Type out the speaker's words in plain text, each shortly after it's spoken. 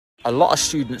A lot of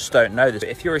students don't know this, but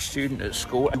if you're a student at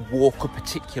school and walk a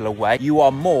particular way, you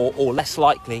are more or less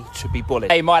likely to be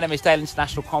bullied. Hey, my name is Dale,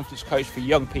 International Confidence Coach for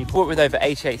young people. I work with over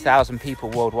 88,000 people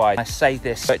worldwide. I say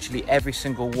this virtually every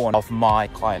single one of my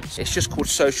clients. It's just called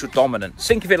social dominance.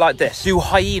 Think of it like this. Do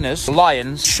hyenas,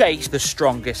 lions, chase the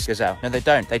strongest gazelle? No, they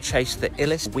don't. They chase the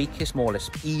illest, weakest,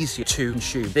 smallest, easier to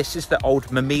consume. This is the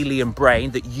old mammalian brain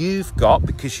that you've got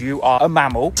because you are a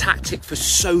mammal. Tactic for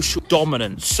social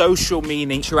dominance. Social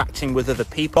meaning interacting with other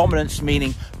people. Dominance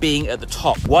meaning being at the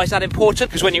top. Why is that important?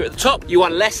 Because when you're at the top, you are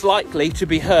less likely to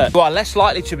be hurt. You are less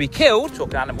likely to be killed,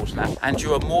 talking animals now, and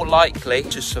you are more likely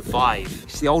to survive.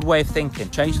 It's the old way of thinking.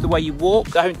 Change the way you walk.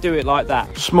 Don't do it like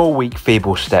that. Small, weak,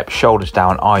 feeble steps, shoulders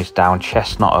down, eyes down,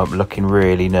 chest not up, looking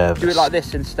really nervous. Do it like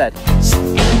this instead.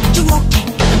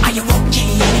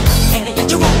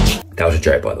 That was a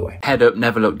joke, by the way. Head up,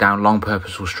 never look down, long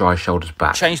purposeful stride, shoulders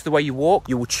back. Change the way you walk.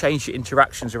 You will change your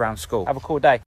interactions around school. Have a cool day.